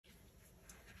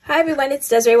Hi everyone, it's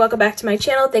Desiree. Welcome back to my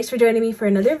channel. Thanks for joining me for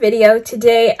another video.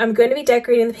 Today I'm going to be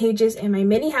decorating the pages in my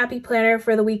mini happy planner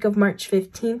for the week of March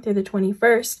 15th through the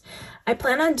 21st. I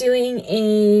plan on doing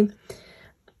a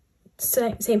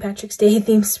St. Patrick's Day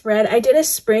theme spread. I did a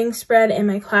spring spread in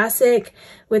my classic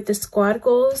with the squad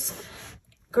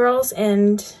girls,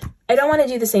 and I don't want to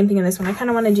do the same thing in this one. I kind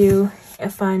of want to do a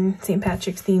fun St.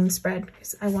 Patrick's theme spread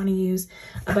because I want to use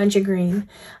a bunch of green.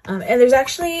 And there's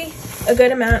actually a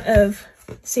good amount of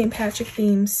St. Patrick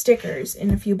themed stickers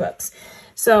in a few books.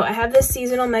 So I have this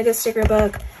seasonal mega sticker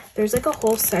book. There's like a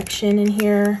whole section in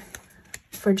here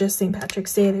for just St.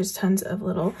 Patrick's Day. There's tons of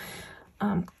little,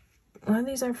 well,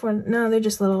 these are for, no, they're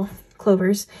just little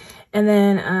clovers. And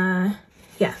then,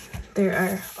 yeah, there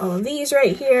are all of these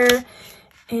right here.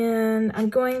 And I'm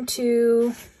going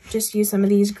to just use some of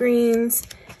these greens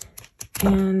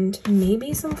and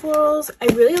maybe some florals. I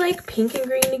really like pink and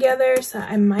green together, so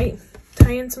I might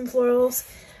tie in some florals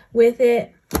with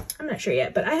it. I'm not sure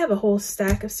yet, but I have a whole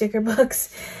stack of sticker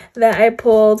books that I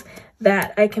pulled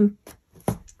that I can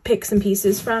pick some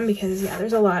pieces from because, yeah,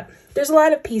 there's a lot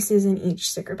of pieces in each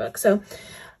sticker book. So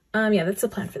yeah, that's the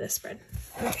plan for this spread.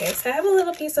 Okay, so I have a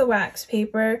little piece of wax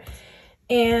paper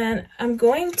and I'm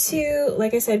going to,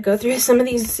 like I said, go through some of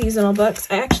these seasonal books.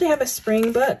 I actually have a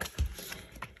spring book,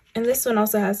 and this one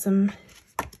also has some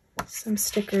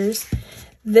stickers.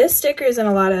 This sticker is in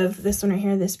a lot of, this one right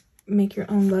here, this make your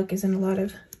own look, is in a lot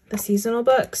of the seasonal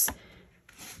books.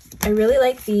 I really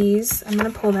like these. I'm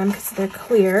going to pull them because they're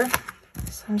clear.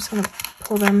 So I'm just going to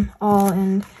pull them all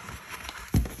in.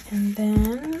 And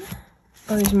then,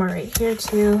 oh, there's more right here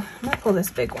too. I'm going to pull this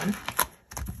big one.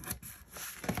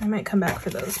 I might come back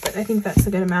for those, but I think that's a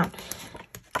good amount.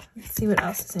 Let's see what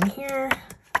else is in here.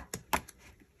 I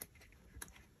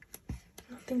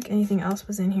don't think anything else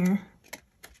was in here.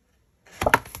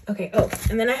 Okay, oh,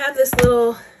 and then I have this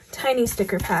little tiny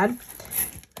sticker pad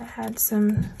that had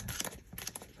some,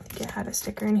 I think it had a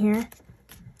sticker in here.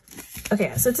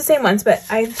 Okay, so it's the same ones, but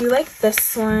I do like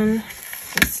this one.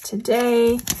 It's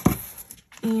today,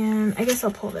 and I guess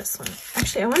I'll pull this one.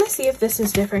 Actually, I want to see if this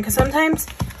is different, because sometimes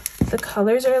the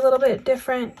colors are a little bit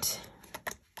different.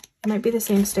 It might be the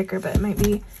same sticker, but it might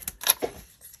be,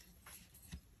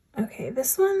 okay,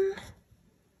 this one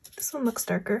looks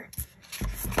darker.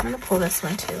 I'm gonna pull this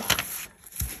one too.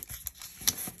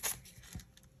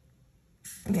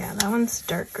 Yeah, that one's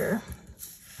darker.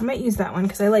 I might use that one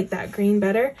because I like that green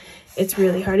better. It's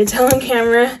really hard to tell on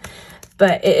camera,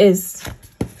 but it is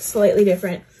slightly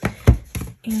different.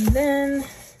 And then,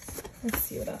 let's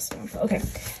see what else I want to put. Okay,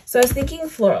 so I was thinking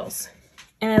florals.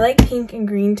 And I like pink and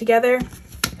green together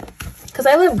because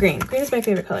I love green. Green is my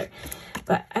favorite color.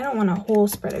 But I don't want a whole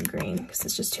spread of green because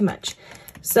it's just too much.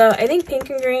 So I think pink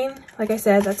and green, like I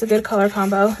said, that's a good color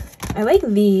combo. I like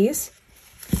these.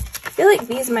 I feel like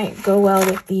these might go well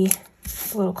with the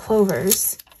little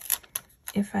clovers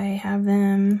if I have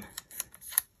them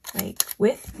like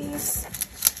with these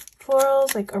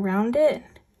florals like around it,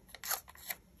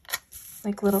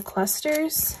 like little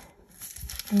clusters.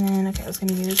 And then, okay, I was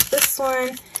gonna use this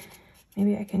one.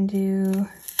 Maybe I can do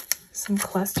some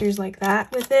clusters like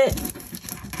that with it.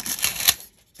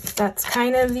 That's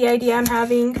kind of the idea I'm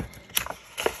having.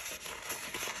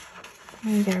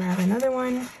 I'm gonna grab another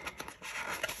one.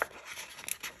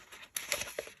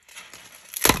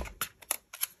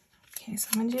 Okay, so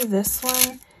I'm gonna do this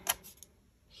one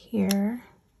here.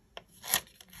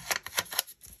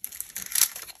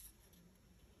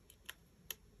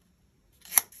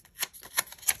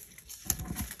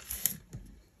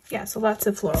 Yeah, so lots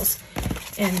of florals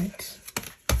and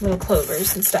little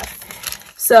clovers and stuff.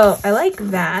 So I like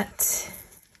that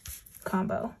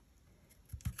combo.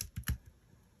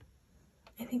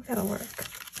 I think that'll work.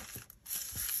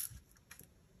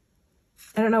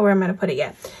 I don't know where I'm gonna put it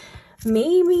yet.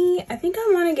 Maybe, I think I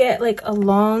wanna get like a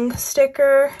long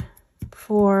sticker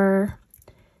for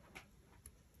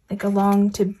like a long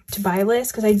to buy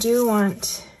list, because I do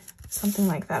want something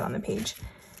like that on the page.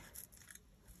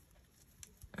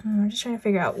 I'm just trying to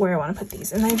figure out where I want to put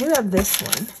these. And I do have this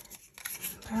one.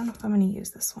 I don't know if I'm going to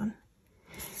use this one.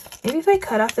 Maybe if I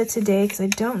cut off the today, because I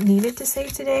don't need it to say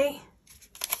today.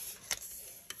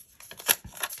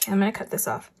 Okay, I'm going to cut this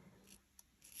off.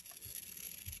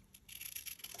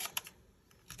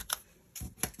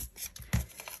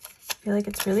 I feel like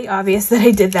it's really obvious that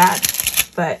I did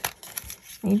that. But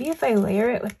maybe if I layer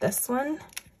it with this one,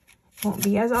 it won't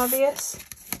be as obvious.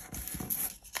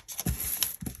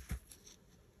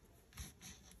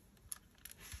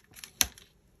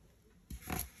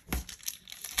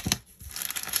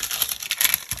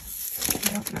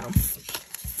 No. I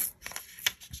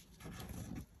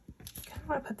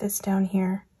want to put this down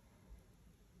here.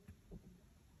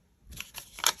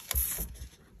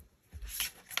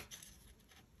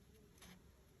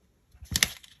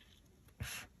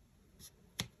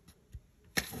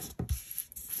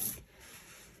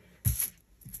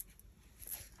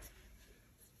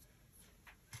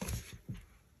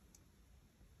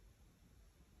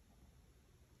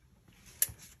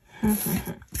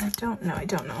 I don't know. I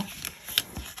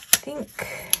think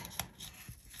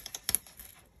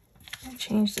I'll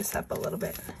change this up a little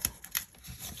bit.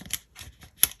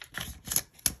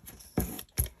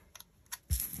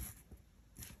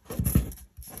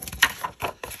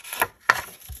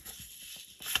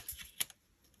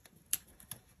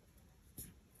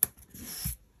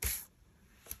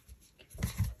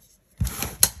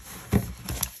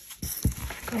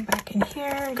 Go back in here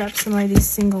and grab some more of these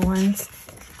single ones.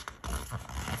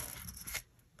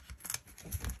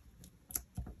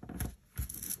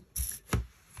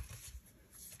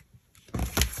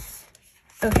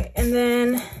 Okay, and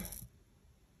then,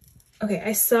 okay,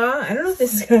 I don't know if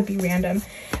this is gonna be random,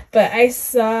 but I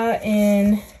saw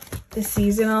in the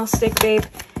seasonal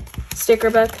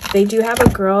sticker book, they do have a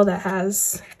girl that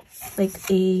has like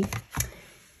a,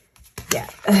 yeah,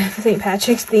 St.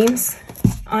 Patrick's themes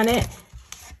on it.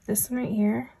 This one right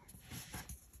here.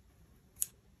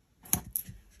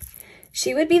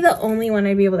 She would be the only one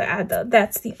I'd be able to add though.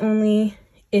 That's the only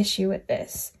issue with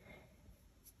this.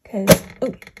 Cause,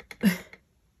 oh.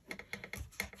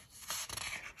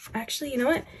 Actually, you know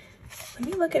what? Let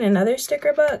me look at another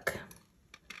sticker book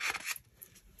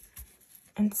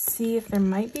and see if there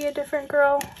might be a different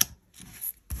girl.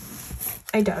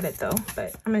 I doubt it though,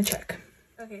 but I'm gonna check.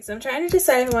 Okay, so I'm trying to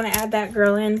decide if I want to add that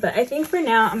girl in, but I think for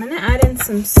now I'm gonna add in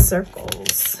some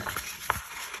circles.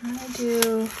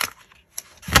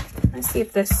 Let's see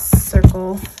if this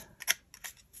circle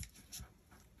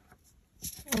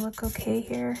will look okay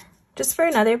here. Just for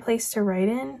another place to write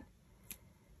in.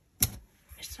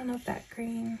 I don't know if that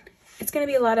green, it's going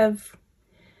to be a lot of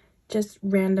just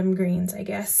random greens, I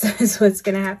guess, is what's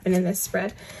going to happen in this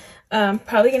spread.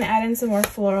 Probably going to add in some more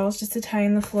florals just to tie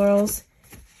in the florals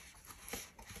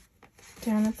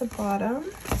down at the bottom.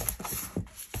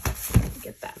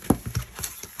 Get that.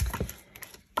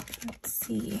 Let's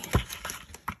see.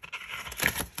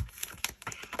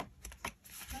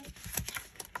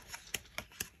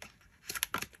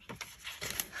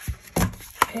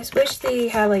 I just wish they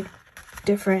had like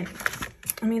different,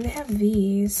 I mean, they have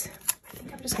these. I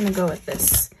think I'm just gonna go with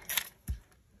this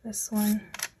one.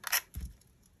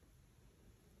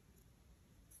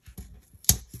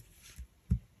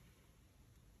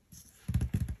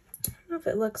 I don't know if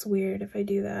it looks weird if I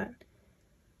do that.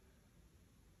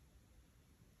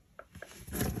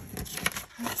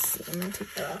 Let's see, I'm gonna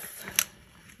take that off.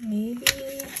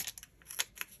 Maybe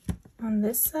on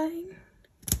this side,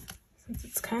 since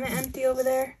it's kind of empty over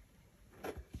there.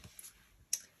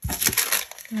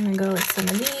 I'm gonna go with some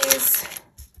of these.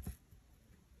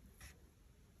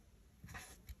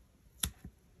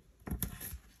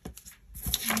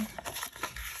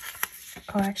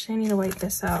 Oh, actually I need to wipe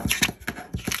this out.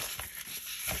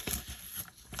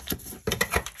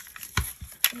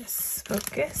 Let's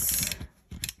focus.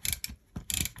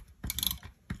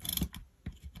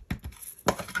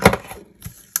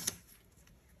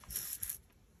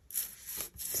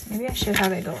 So maybe I should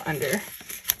have it go under.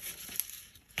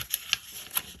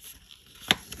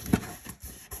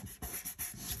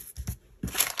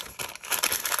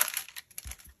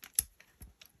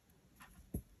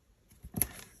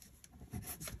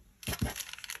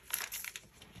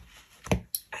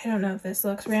 I don't know if this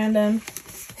looks random.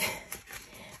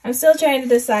 I'm still trying to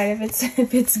decide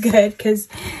if it's good because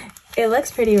it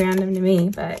looks pretty random to me,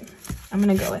 but I'm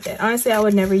gonna go with it. Honestly, I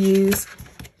would never use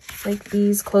like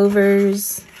these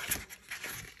clovers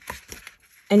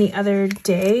any other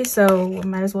day, so I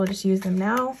might as well just use them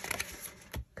now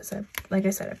because like I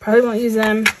said, I probably won't use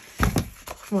them.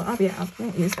 Well, I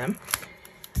won't use them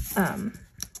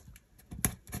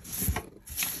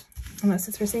unless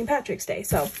it's for St. Patrick's Day.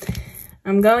 So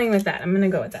I'm going with that. I'm gonna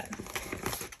go with that.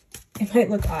 It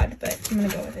might look odd, but I'm gonna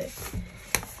go with it.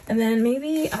 And then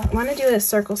maybe I want to do a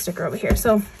circle sticker over here.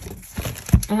 So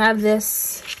I have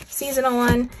this seasonal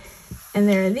one, and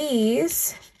there are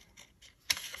these.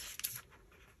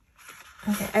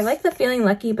 Okay, I like the Feeling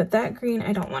Lucky, but that green,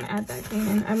 I don't want to add that green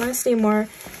in. I want to stay more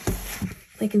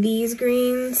like these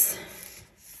greens,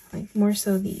 like more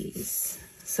so these.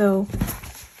 So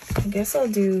I guess I'll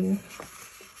do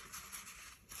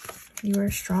You Are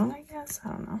Strong, I guess. I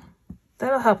don't know.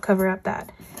 That'll help cover up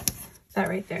that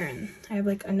right there. And I have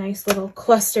like a nice little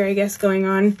cluster, I guess, going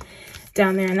on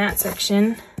down there in that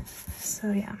section.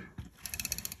 So yeah,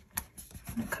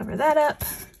 I'm gonna cover that up.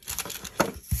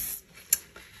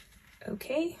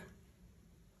 Okay.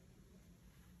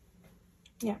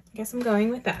 Yeah, I guess I'm going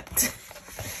with that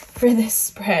for this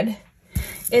spread.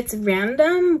 It's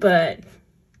random, but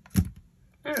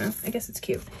I don't know. I guess it's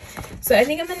cute. So I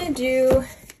think I'm gonna do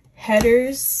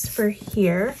headers for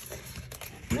here.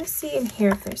 I'm gonna see in here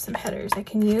if there's some headers I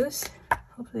can use.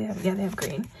 Hopefully they have, yeah, they have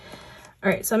green.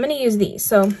 All right, so I'm gonna use these.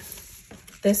 So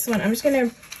this one, I'm just gonna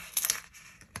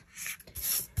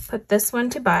put this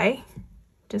one to buy,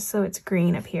 just so it's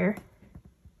green up here.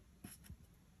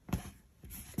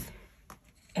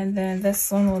 And then this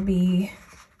one will be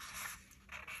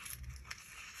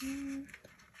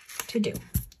to do.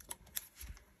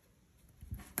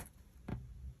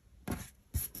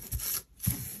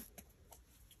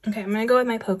 Okay, I'm gonna go with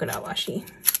my polka dot washi.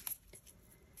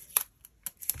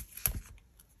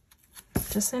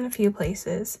 Just in a few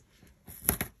places.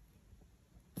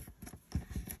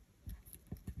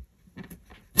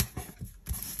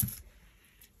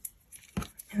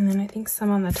 And then I think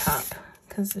some on the top,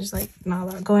 because there's like not a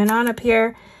lot going on up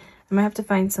here. I might have to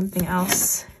find something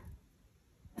else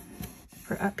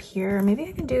for up here. Maybe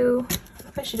I can do, I don't know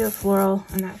if I should do a floral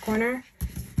in that corner.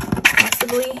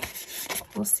 Possibly.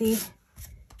 We'll see.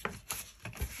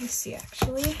 Let's see,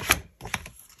 actually.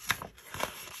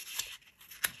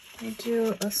 I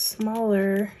do a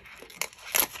smaller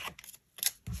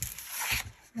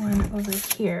one over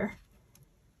here.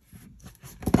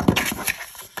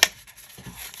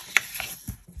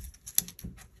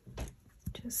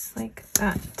 Just like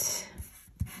that.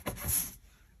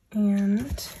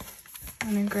 And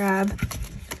I'm gonna grab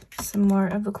some more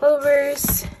of the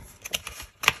clovers.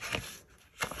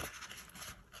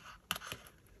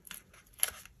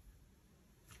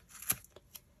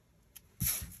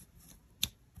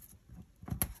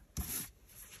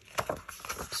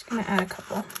 Just gonna add a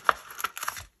couple.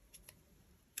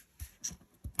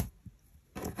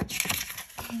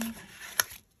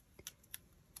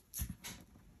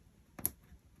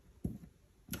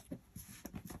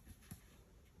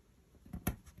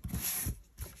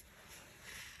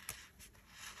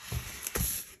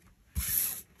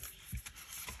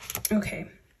 Okay,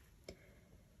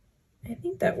 I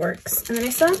think that works. And then I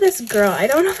still have this girl. I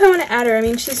don't know if I want to add her. I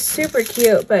mean, she's super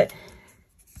cute, but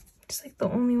it's like the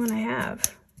only one I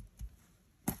have.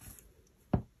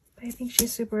 But I think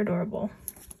she's super adorable.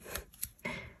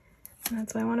 And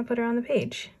that's why I want to put her on the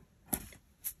page.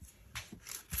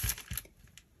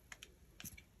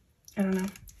 I don't know.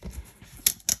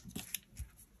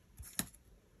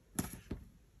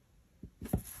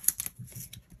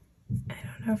 I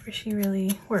don't know if she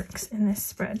really works in this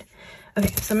spread.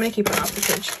 Okay, so I'm gonna keep her off the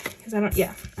page because I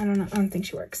don't think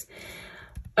she works.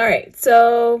 All right,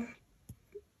 so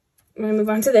I'm gonna move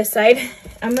on to this side.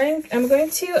 I'm going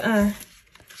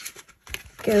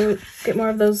to get more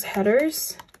of those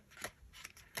headers.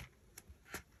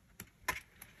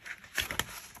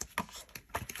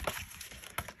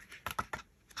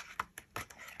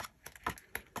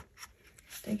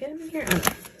 Did I get them in here? Oh no,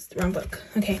 it's the wrong book.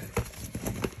 Okay.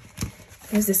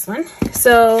 Here's this one.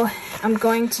 So I'm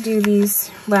going to do these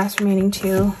last remaining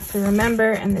two, the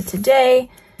remember and the today.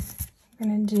 I'm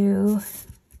gonna do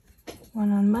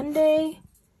one on Monday.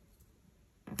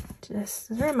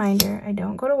 Just as a reminder, I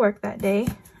don't go to work that day.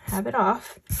 I have it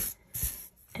off.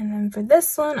 And then for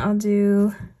this one, I'll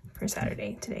do for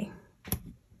Saturday today.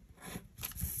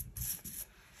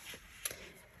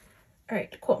 All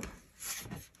right, cool.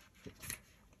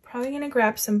 Probably gonna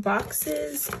grab some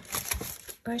boxes.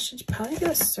 I should probably do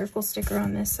a circle sticker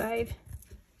on this side.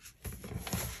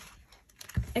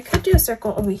 I could do a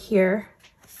circle over here.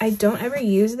 I don't ever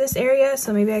use this area,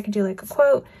 so maybe I could do like a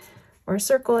quote or a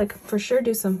circle. I could for sure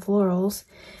do some florals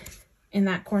in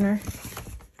that corner.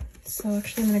 So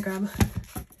actually I'm gonna grab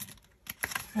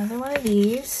another one of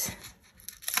these,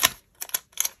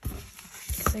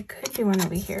 because I could do one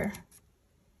over here.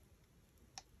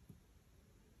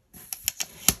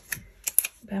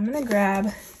 But I'm gonna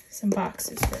grab some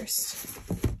boxes first.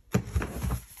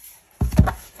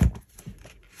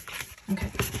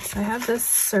 Okay, so I have this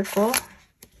circle.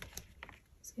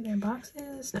 See their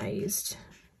boxes? Not used.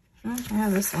 Oh, I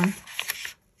have this one.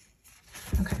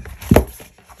 Okay.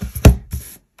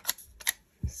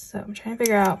 So I'm trying to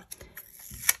figure out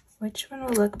which one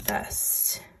will look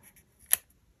best.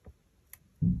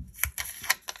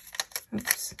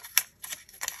 Oops.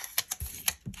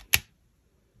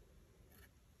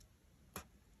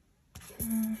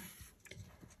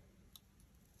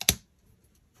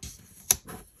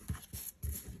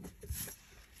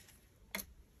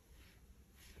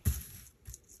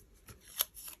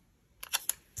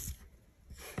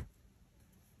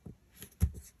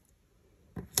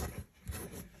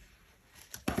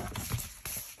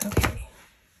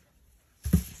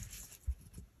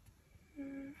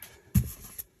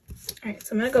 All right,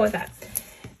 so I'm gonna go with that.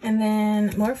 And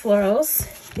then more florals. I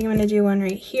think I'm gonna do one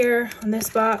right here on this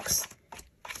box.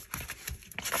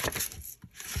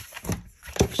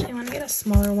 Actually, I wanna get a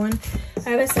smaller one. I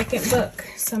have a second book,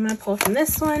 so I'm gonna pull from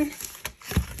this one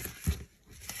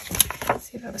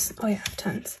that was, oh yeah,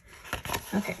 tons.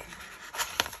 Okay.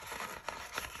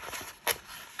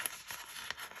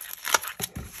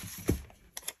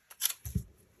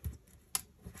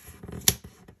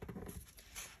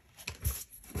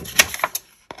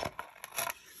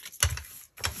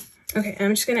 Okay,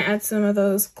 I'm just gonna add some of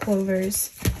those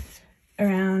clovers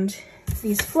around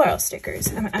these floral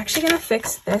stickers. I'm actually gonna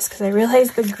fix this because I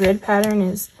realized the grid pattern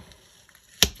is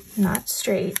not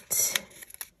straight.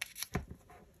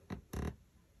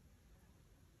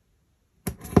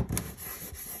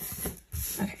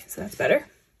 Okay, so that's better.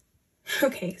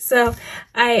 Okay, so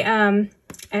I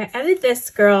added this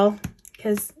girl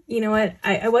because, you know what,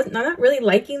 I'm not really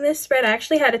liking this spread. I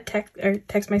actually had to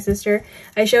text my sister.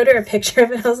 I showed her a picture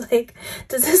of it. I was like,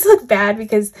 does this look bad?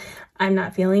 Because I'm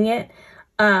not feeling it.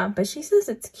 But she says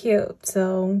it's cute,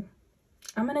 so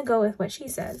I'm gonna go with what she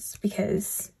says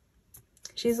because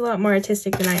she's a lot more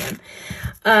artistic than I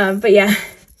am. But yeah,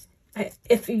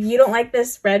 if you don't like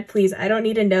this spread, please, I don't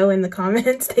need to know in the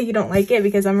comments that you don't like it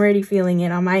because I'm already feeling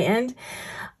it on my end.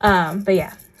 But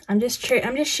yeah, I'm just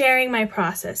sharing my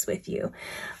process with you,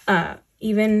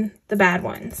 even the bad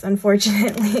ones,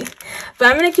 unfortunately. But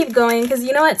I'm gonna keep going because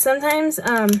you know what? Sometimes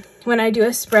when I do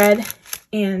a spread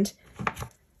and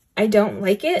I don't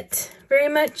like it very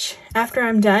much after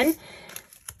I'm done,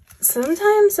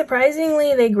 sometimes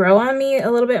surprisingly they grow on me a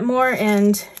little bit more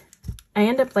and I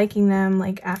end up liking them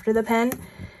like after the pen.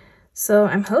 So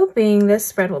I'm hoping this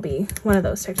spread will be one of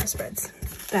those types of spreads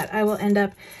that I will end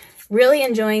up really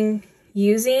enjoying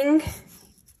using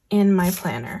in my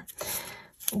planner.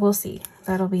 We'll see.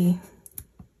 That'll be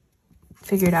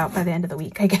figured out by the end of the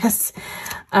week, I guess.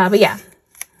 But yeah,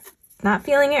 not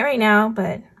feeling it right now,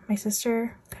 but my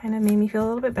sister kind of made me feel a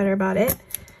little bit better about it.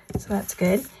 So that's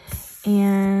good.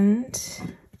 And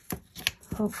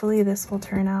hopefully this will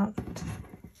turn out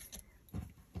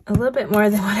a little bit more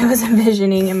than what I was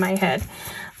envisioning in my head.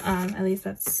 At least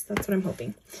that's what I'm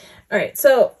hoping. All right,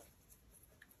 so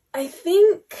I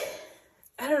think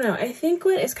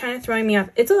what is kind of throwing me off,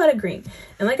 it's a lot of green.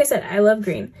 And like I said, I love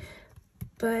green,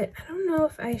 but I don't know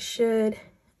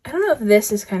if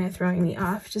this is kind of throwing me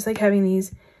off, just like having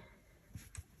these.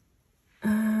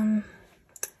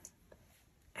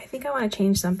 I think I want to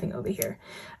change something over here.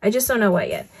 I just don't know what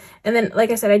yet. And then,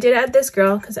 like I said, I did add this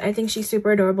girl because I think she's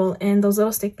super adorable, and those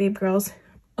little stick babe girls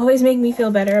always make me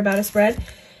feel better about a spread.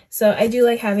 So I do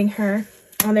like having her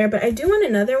on there, but I do want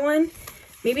another one,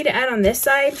 maybe to add on this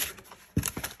side,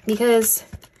 because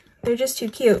they're just too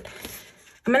cute.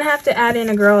 I'm gonna have to add in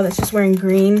a girl that's just wearing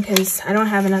green because I don't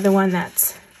have another one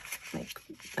that's like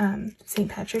St.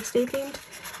 Patrick's Day themed.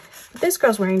 But this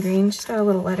girl's wearing green. She's got a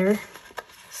little letter,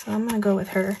 so I'm gonna go with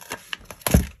her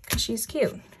because she's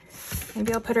cute.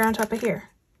 Maybe I'll put her on top of here.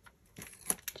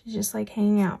 She's just like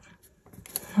hanging out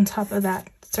on top of that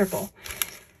circle.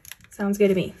 Sounds good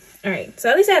to me. All right, so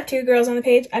at least I have 2 girls on the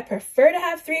page. I prefer to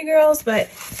have 3 girls, but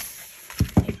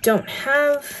I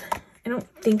don't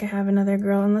think I have another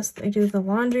girl unless I do the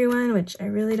laundry one, which I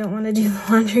really don't want to do the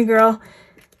laundry girl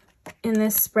in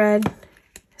this spread,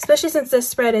 especially since this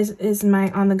spread is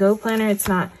my on-the-go planner. It's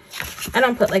not, I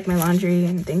don't put like my laundry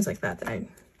and things like that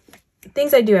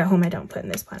things I do at home I don't put in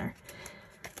this planner.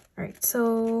 All right,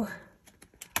 so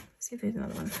let's see if there's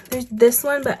another one. There's this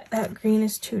one, but that green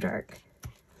is too dark.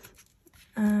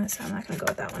 So I'm not gonna go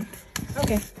with that one.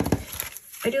 Okay,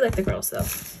 I do like the girls though.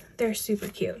 They're super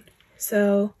cute.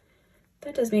 So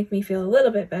that does make me feel a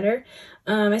little bit better.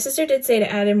 My sister did say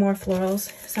to add in more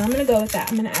florals, so I'm gonna go with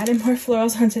that. I'm gonna add in more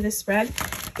florals onto this spread,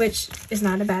 which is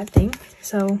not a bad thing.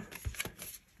 So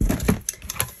I'm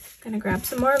gonna grab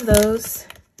some more of those.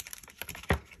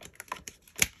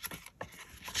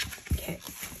 Okay.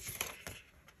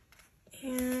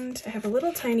 And I have a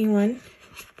little tiny one.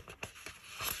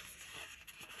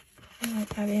 I'm gonna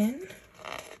add in.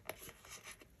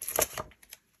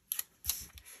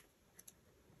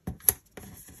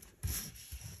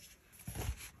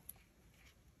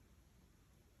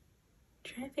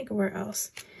 Trying to think of where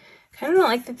else. Kind of don't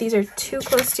like that these are too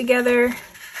close together.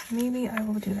 Maybe I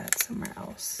will do that somewhere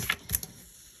else.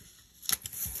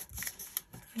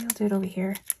 Maybe I'll do it over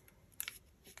here.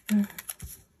 I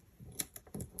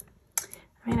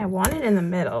mean, I want it in the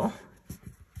middle,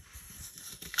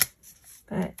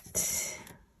 but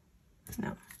no,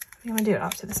 I'm gonna do it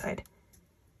off to the side.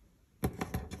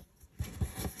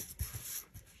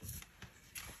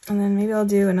 And then maybe I'll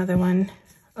do another one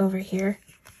over here.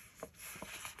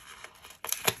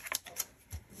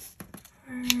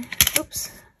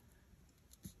 Oops.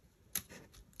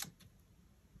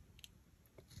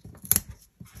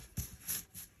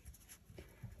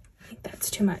 I think that's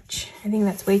too much. I think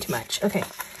that's way too much. Okay,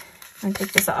 I'm gonna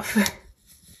take this off.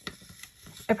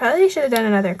 I probably should have done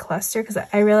another cluster because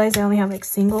I realized I only have like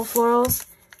single florals.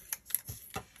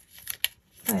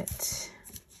 But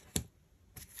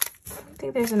I don't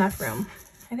think there's enough room.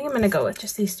 I think I'm going to go with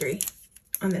just these 3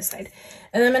 on this side.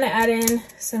 And then I'm going to add in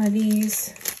some of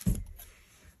these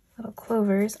little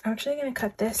clovers. I'm actually going to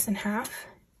cut this in half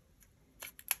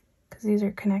because these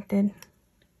are connected.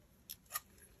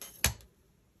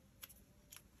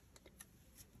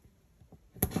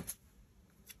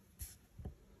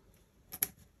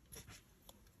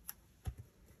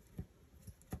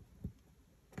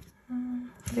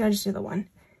 Maybe I'll just do the one.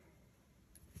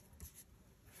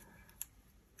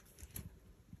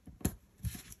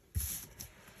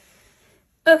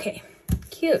 Okay,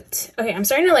 cute. Okay, I'm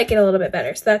starting to like it a little bit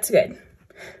better, so that's good.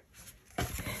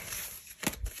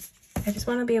 I just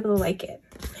want to be able to like it,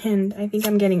 and I think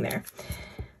I'm getting there.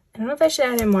 I don't know if I should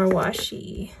add in more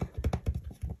washi.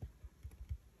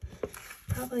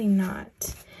 Probably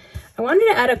not. I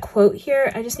wanted to add a quote here.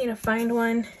 I just need to find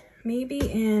one. Maybe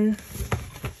in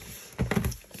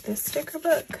this sticker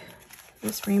book,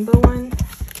 this rainbow one.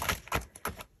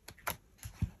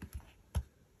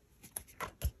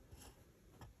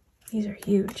 These are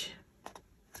huge.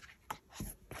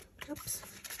 Oops.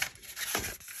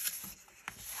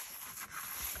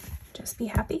 Just be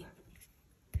happy.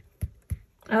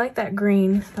 I like that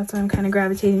green. That's why I'm kind of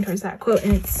gravitating towards that quote.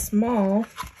 And it's small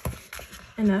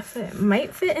enough that it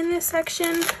might fit in this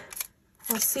section.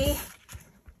 We'll see.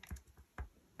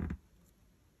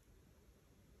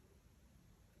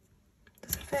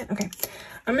 Does it fit? Okay.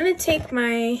 I'm going to take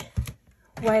my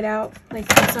white out. Like,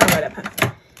 it's not a white out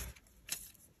pen.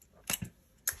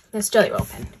 This Jelly Roll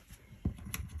pen.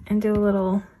 And do a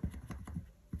little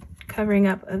covering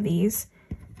up of these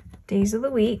days of the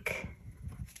week.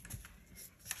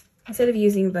 Instead of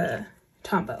using the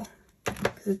Tombow,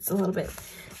 because it's a little bit,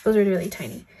 those are really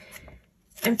tiny.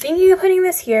 I'm thinking of putting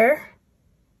this here.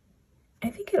 I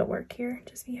think it'll work here.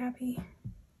 Just be happy.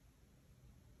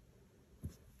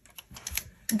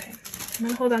 Okay, I'm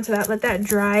gonna hold on to that, let that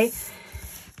dry.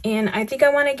 And I think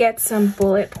I want to get some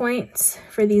bullet points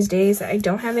for these days that I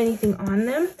don't have anything on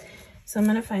them. So I'm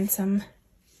gonna find some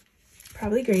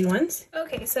probably green ones.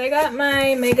 Okay, so I got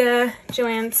my Mega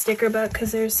Joanne sticker book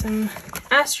because there's some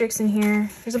asterisks in here.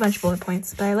 There's a bunch of bullet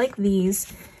points, but I like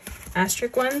these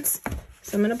asterisk ones.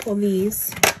 So I'm gonna pull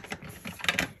these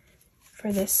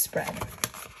for this spread.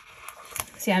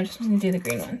 So yeah, I'm just gonna do the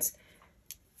green ones.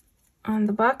 On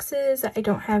the boxes, I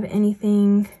don't have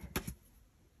anything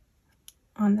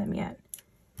on them yet.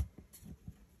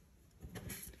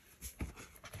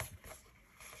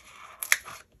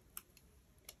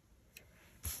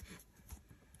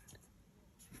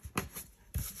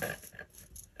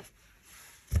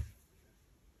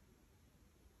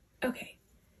 Okay,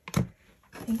 I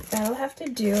think that'll have to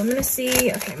do. I'm gonna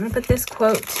see, okay, I'm gonna put this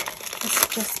quote, this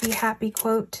Just Be Happy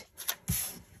quote.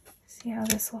 See how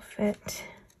this will fit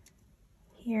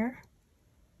here.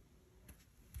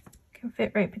 Can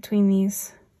fit right between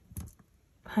these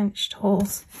punched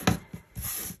holes.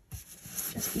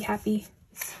 Just be happy.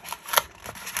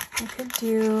 I could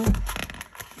do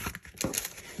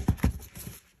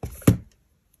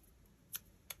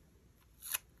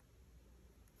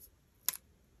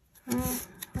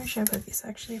where should I put these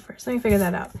actually first? Let me figure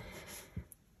that out.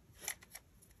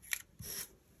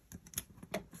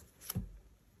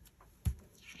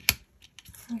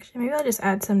 Actually, maybe I'll just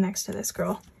add some next to this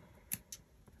girl.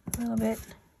 A little bit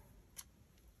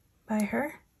by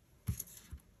her.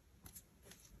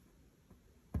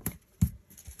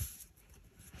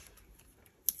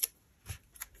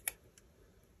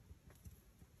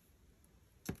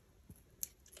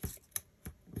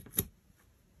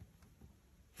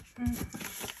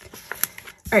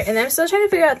 All right, and then I'm still trying to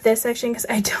figure out this section because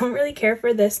I don't really care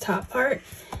for this top part.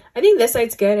 I think this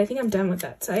side's good. I think I'm done with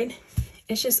that side.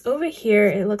 It's just over here,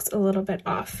 it looks a little bit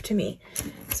off to me.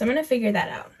 So I'm gonna figure that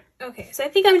out. Okay, so I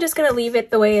think I'm just gonna leave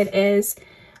it the way it is.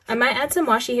 I might add some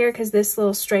washi here because this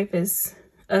little stripe of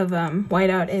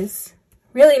whiteout is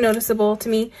really noticeable to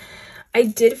me. I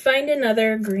did find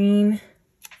another green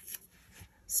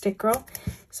stick girl,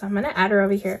 so I'm gonna add her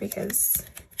over here because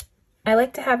I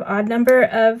like to have odd number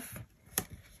of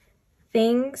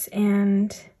things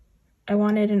and I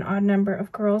wanted an odd number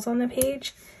of girls on the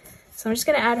page. So I'm just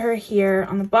gonna add her here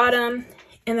on the bottom,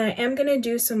 and then I am gonna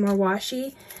do some more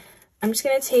washi. I'm just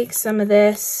gonna take some of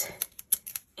this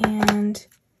and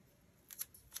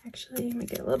actually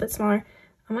make it a little bit smaller.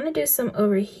 I'm gonna do some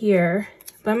over here,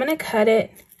 but I'm gonna cut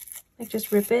it, like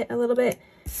just rip it a little bit.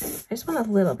 I just want a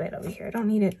little bit over here. I don't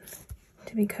need it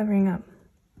to be covering up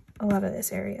a lot of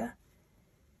this area.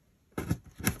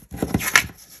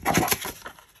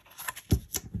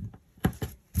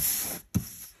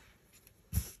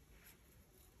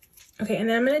 Okay, and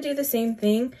then I'm going to do the same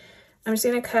thing. I'm just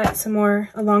going to cut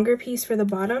a longer piece for the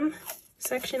bottom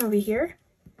section over here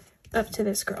up to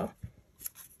this girl.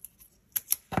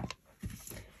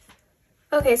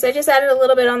 Okay, so I just added a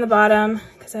little bit on the bottom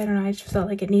because I don't know, I just felt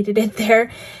like it needed it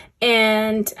there.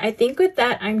 And I think with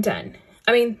that, I'm done.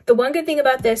 I mean, the one good thing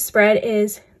about this spread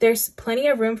is there's plenty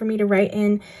of room for me to write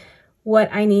in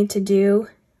what I need to do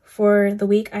for the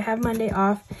week. I have Monday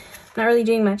off. I'm not really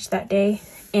doing much that day.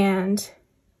 And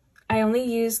I only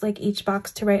use like each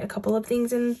box to write a couple of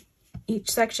things in each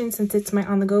section since it's my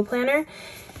on-the-go planner.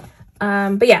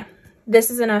 But yeah, this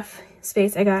is enough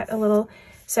space. I got a little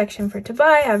section for to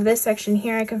buy. I have this section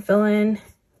here I can fill in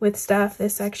with stuff,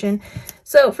 this section.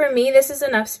 So for me, this is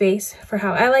enough space for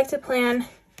how I like to plan.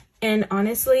 And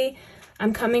honestly,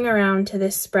 I'm coming around to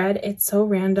this spread. It's so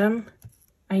random.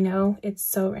 I know it's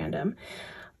so random.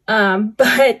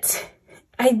 But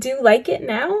I do like it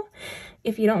now.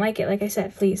 If you don't like it, like I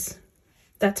said, please,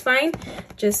 that's fine.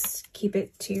 Just keep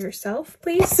it to yourself,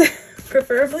 please,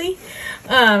 preferably.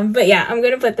 But yeah, I'm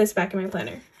gonna put this back in my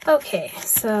planner. Okay,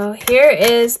 so here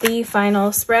is the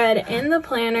final spread in the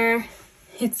planner.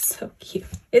 It's so cute.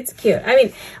 It's cute. I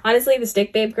mean, honestly, the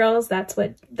Stick Babe girls, that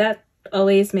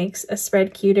always makes a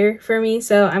spread cuter for me.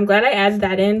 So I'm glad I added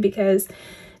that in because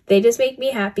they just make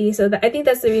me happy. So I think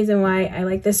that's the reason why I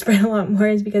like this spread a lot more,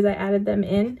 is because I added them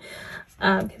in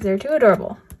because they're too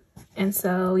adorable. And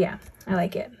so, yeah, I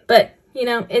like it. But, you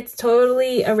know, it's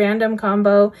totally a random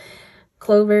combo.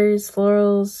 Clovers,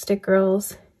 florals, stick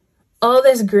girls, all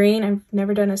this green. I've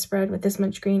never done a spread with this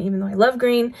much green, even though I love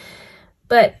green.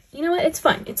 But you know what? It's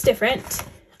fun. It's different.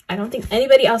 I don't think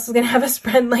anybody else is going to have a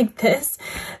spread like this.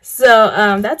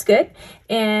 So that's good.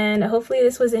 And hopefully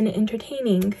this was an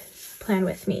entertaining plan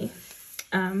with me.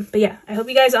 But yeah, I hope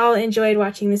you guys all enjoyed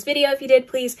watching this video. If you did,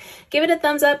 please give it a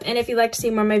thumbs up. And if you'd like to see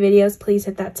more of my videos, please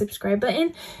hit that subscribe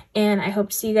button. And I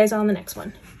hope to see you guys all in the next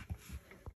one.